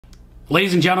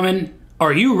Ladies and gentlemen,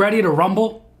 are you ready to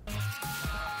rumble?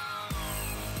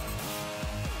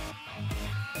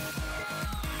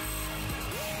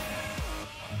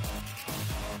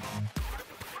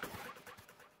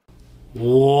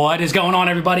 What is going on,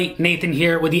 everybody? Nathan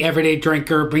here with the Everyday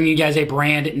Drinker, bringing you guys a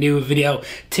brand new video.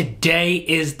 Today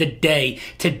is the day.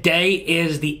 Today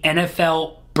is the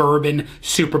NFL Bourbon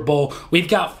Super Bowl. We've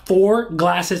got 4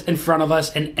 glasses in front of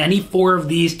us, and any 4 of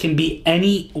these can be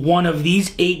any one of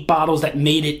these 8 bottles that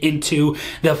made it into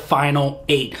the final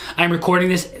 8. I'm recording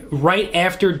this right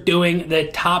after doing the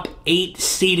top 8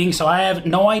 seeding, so I have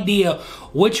no idea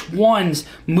which ones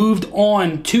moved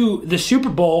on to the Super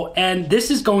Bowl, and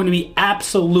this is going to be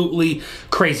absolutely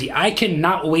crazy. I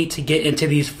cannot wait to get into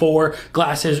these 4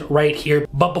 glasses right here.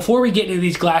 But before we get into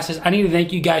these glasses, I need to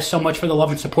thank you guys so much for the love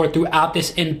and support throughout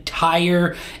this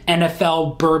entire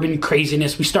NFL bourbon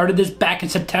craziness. We started this back in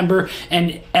September,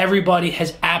 and everybody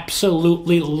has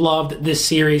absolutely loved this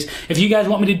series. If you guys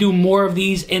want me to do more of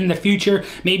these in the future,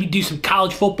 maybe do some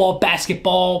college football,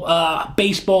 basketball,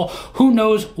 baseball, who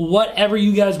knows, whatever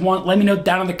you guys want, let me know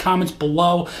down in the comments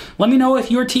below. Let me know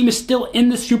if your team is still in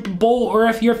the Super Bowl or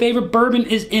if your favorite bourbon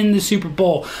is in the Super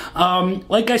Bowl.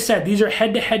 Like I said, these are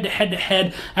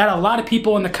head-to-head. I had a lot of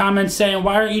people in the comments saying,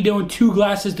 why aren't you doing 2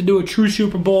 glasses to do a true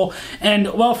Super Bowl?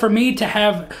 And well, for me to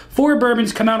have 4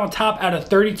 bourbons come out on top out of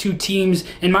 32 teams,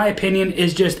 in my opinion,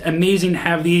 is just amazing to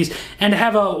have these. And to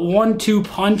have a 1-2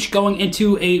 punch going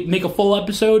into make a full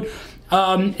episode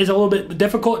is a little bit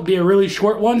difficult. It'd be a really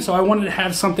short one, so I wanted to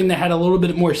have something that had a little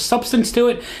bit more substance to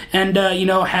it, and you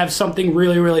know, have something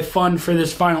really fun for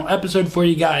this final episode for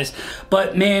you guys.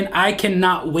 But man, I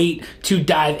cannot wait to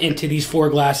dive into these 4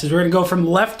 glasses. We're gonna go from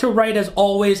left to right as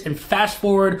always, and fast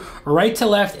forward right to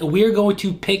left, and we're going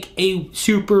to pick a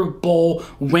Super Bowl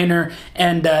winner,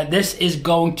 and this is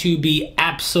going to be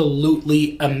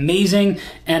absolutely amazing.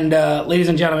 And ladies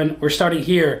and gentlemen, we're starting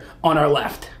here on our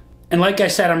left. And like I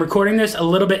said, I'm recording this a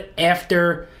little bit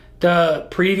after the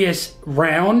previous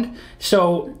round.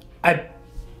 So I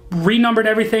renumbered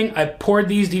everything. I poured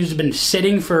these. These have been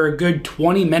sitting for a good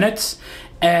 20 minutes.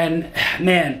 And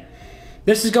man,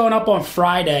 this is going up on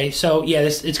Friday. So yeah,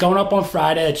 it's going up on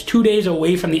Friday. It's 2 days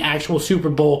away from the actual Super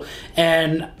Bowl.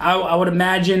 And I would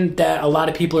imagine that a lot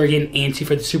of people are getting antsy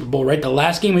for the Super Bowl, right? The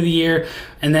last game of the year.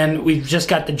 And then we've just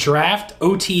got the draft,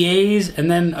 OTAs, and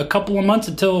then a couple of months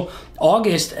until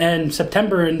August and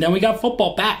September, and then we got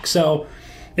football back. So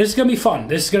this is gonna be fun.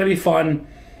 This is gonna be fun.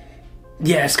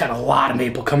 Yeah, it's got a lot of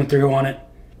maple coming through on it.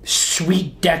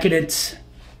 Sweet decadence.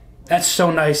 That's so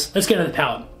nice. Let's get into the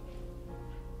palate.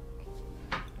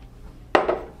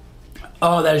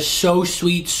 Oh, that is so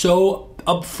sweet, so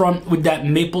upfront with that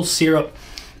maple syrup.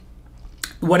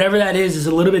 Whatever that is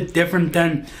a little bit different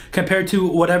than compared to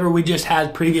whatever we just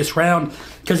had previous round,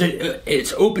 because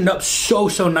it's opened up so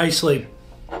nicely.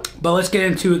 But let's get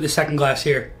into the second glass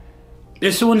here.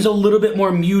 This one's a little bit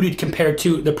more muted compared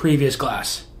to the previous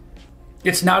glass.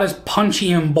 It's not as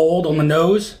punchy and bold on the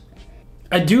nose.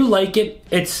 I do like it.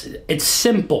 It's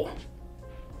simple.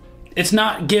 It's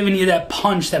not giving you that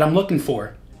punch that I'm looking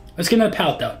for. Let's get into the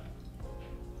palate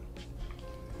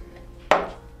though.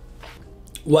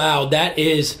 Wow, that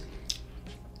is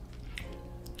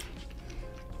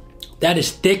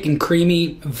thick and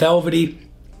creamy, velvety.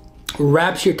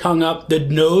 Wraps your tongue up. The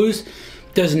nose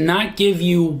does not give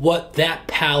you what that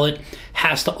palate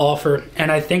has to offer,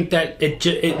 and I think that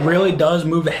it really does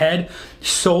move ahead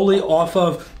solely off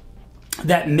of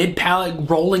that mid palate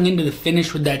rolling into the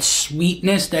finish with that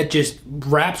sweetness that just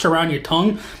wraps around your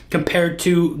tongue, compared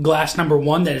to glass number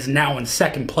 1 that is now in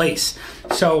second place.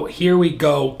 So here we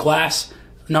go, glass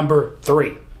number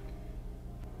 3.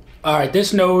 All right,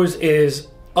 this nose is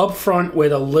up front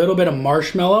with a little bit of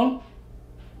marshmallow.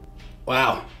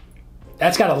 Wow,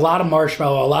 that's got a lot of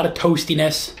marshmallow, a lot of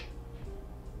toastiness.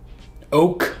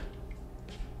 Oak.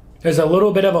 There's a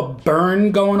little bit of a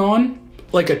burn going on,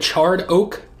 like a charred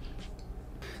oak.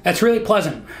 That's really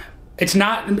pleasant.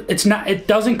 It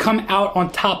doesn't come out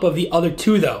on top of the other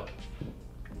 2 though.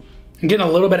 I'm getting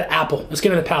a little bit of apple. Let's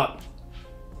get into the palate.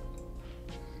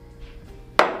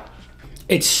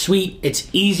 It's sweet, it's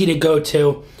easy to go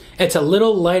to. It's a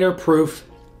little lighter proof.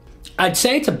 I'd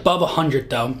say it's above 100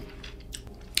 though.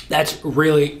 That's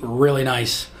really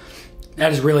nice.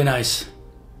 That is really nice.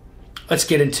 Let's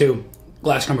get into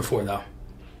glass number 4 though.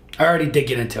 I already did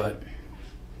get into it.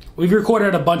 We've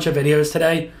recorded a bunch of videos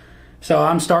today, so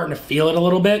I'm starting to feel it a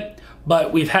little bit,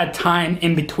 but we've had time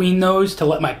in between those to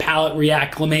let my palate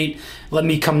reacclimate, let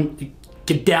me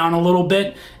get down a little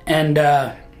bit, and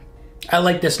I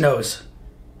like this nose.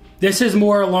 This is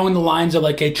more along the lines of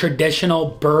like a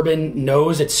traditional bourbon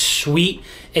nose. It's sweet.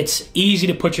 It's easy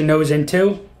to put your nose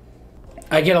into.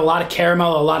 I get a lot of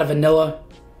caramel, a lot of vanilla.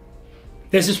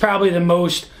 This is probably the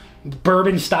most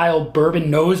bourbon style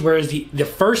bourbon nose, whereas the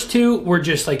first two were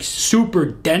just like super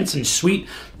dense and sweet.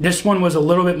 This one was a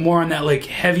little bit more on that like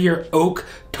heavier oak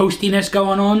toastiness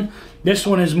going on. This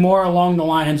one is more along the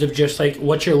lines of just like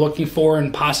what you're looking for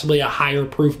and possibly a higher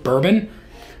proof bourbon,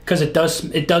 because it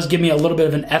does give me a little bit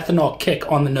of an ethanol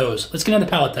kick on the nose. Let's get into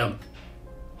the palate though.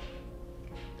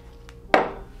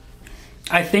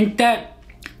 I think that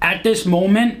at this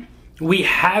moment we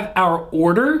have our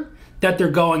order that they're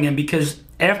going in, because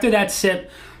after that sip,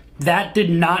 that did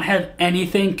not have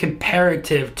anything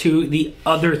comparative to the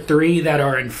other three that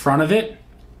are in front of it.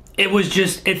 It was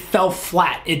just, it fell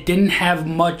flat. It didn't have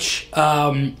much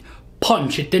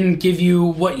punch. It didn't give you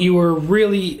what you were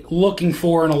really looking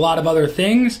for in a lot of other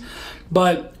things.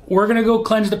 But we're gonna go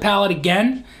cleanse the palate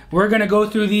again. We're gonna go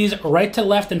through these right to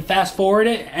left and fast forward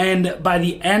it. And by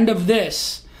the end of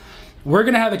this, we're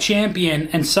gonna have a champion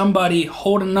and somebody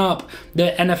holding up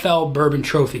the NFL Bourbon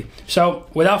Trophy. So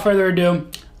without further ado,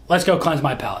 let's go cleanse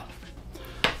my palate.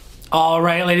 All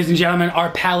right, ladies and gentlemen,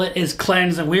 our palate is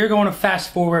cleansed and we're going to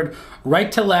fast forward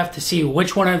right to left to see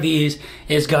which one of these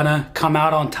is gonna come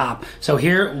out on top. So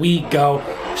here we go,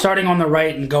 starting on the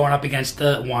right and going up against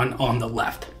the one on the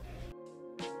left.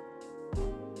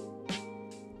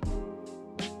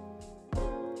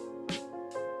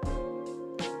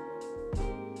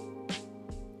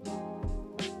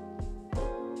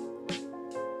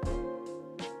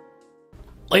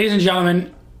 Ladies and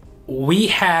gentlemen, we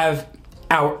have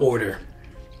our order.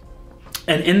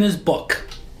 And in this book,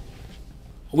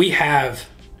 we have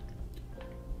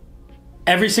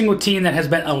every single team that has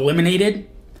been eliminated,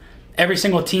 every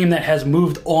single team that has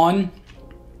moved on.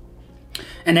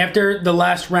 And after the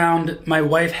last round, my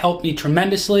wife helped me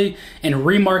tremendously in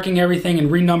remarking everything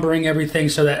and renumbering everything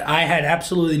so that I had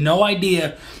absolutely no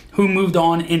idea who moved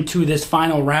on into this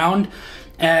final round.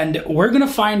 And we're gonna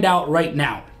find out right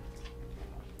now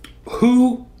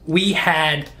who we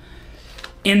had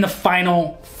in the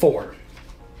final four.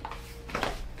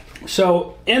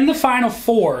 So in the final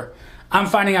four, I'm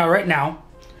finding out right now,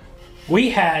 we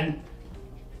had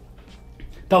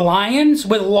the Lions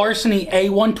with Larceny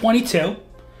A122.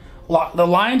 The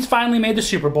Lions finally made the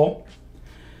Super Bowl.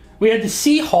 We had the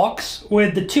Seahawks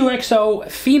with the 2XO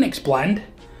Phoenix blend.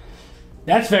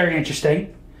 That's very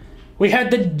interesting. We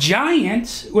had the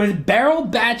Giants with Barrel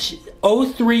Batch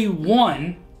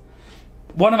 031.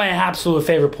 One of my absolute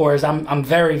favorite pours. I'm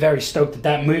very, very stoked that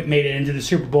that made it into the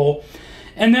Super Bowl.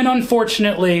 And then,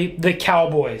 unfortunately, the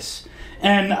Cowboys.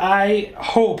 And I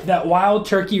hope that Wild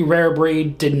Turkey Rare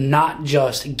Breed did not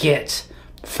just get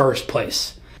first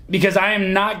place, because I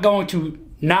am not going to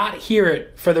not hear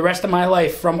it for the rest of my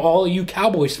life from all you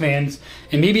Cowboys fans,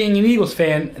 and me being an Eagles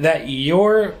fan, that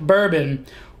your bourbon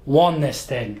won this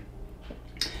thing.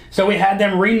 So we had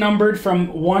them renumbered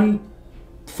from 1,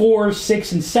 4,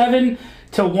 6, and 7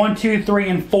 to 1, 2, 3,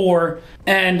 and 4,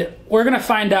 and we're gonna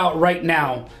find out right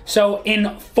now. So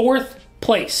in fourth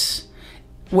place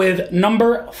with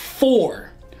number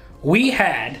 4, we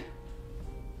had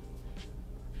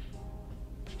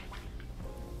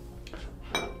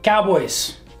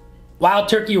Cowboys, Wild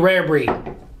Turkey Rare Breed.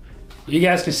 You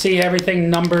guys can see everything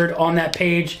numbered on that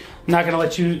page. I'm not gonna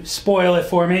let you spoil it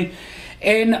for me.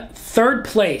 In third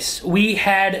place, we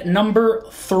had number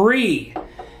 3.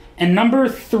 And number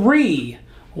 3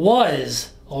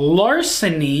 was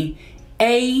Larceny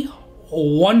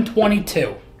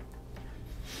A122.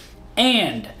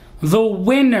 And the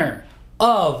winner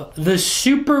of the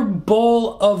Super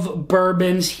Bowl of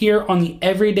Bourbons here on the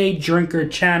Everyday Drinker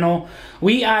channel,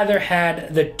 we either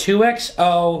had the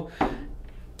 2XO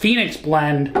Phoenix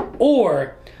blend,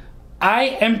 or I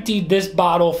emptied this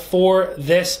bottle for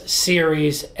this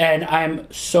series, and I'm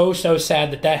so sad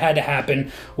that that had to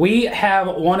happen. We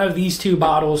have one of these two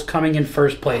bottles coming in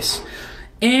first place.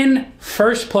 In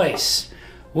first place,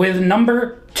 with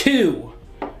number 2,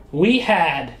 we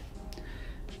had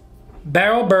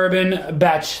Barrel Bourbon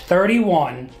Batch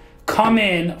 31 come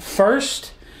in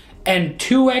first, and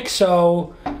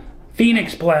 2XO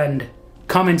Phoenix Blend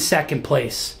come in second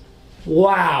place.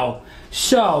 Wow.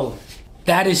 So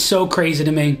that is so crazy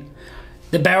to me.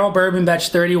 The Barrel Bourbon Batch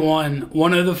 31,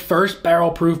 one of the first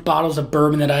barrel proof bottles of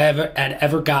bourbon that I had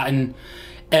ever gotten.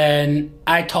 And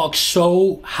I talk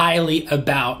so highly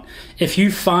about, if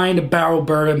you find a Barrel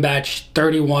Bourbon Batch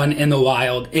 31 in the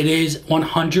wild, it is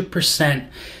 100%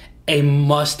 a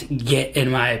must get in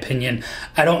my opinion.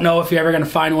 I don't know if you're ever going to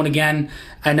find one again.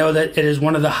 I know that it is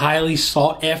one of the highly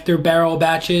sought after barrel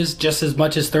batches, just as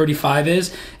much as 35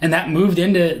 is, and that moved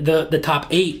into the top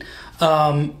 8.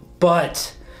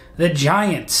 But the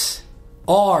Giants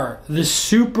are the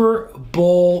Super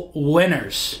Bowl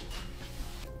winners.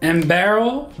 And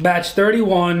Barrell, batch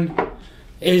 31,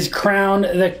 is crowned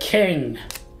the king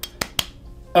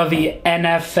of the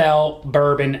NFL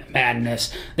Bourbon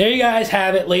Madness. There you guys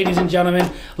have it, ladies and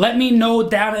gentlemen. Let me know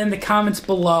down in the comments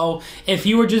below if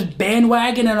you were just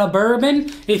bandwagoning a bourbon,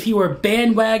 if you were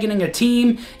bandwagoning a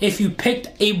team, if you picked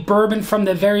a bourbon from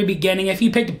the very beginning, if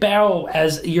you picked Barrell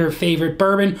as your favorite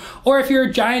bourbon, or if you're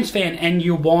a Giants fan and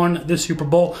you won the Super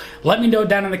Bowl. Let me know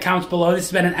down in the comments below. This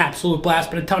has been an absolute blast,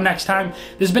 but until next time,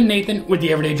 this has been Nathan with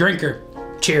The Everyday Drinker.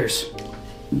 Cheers.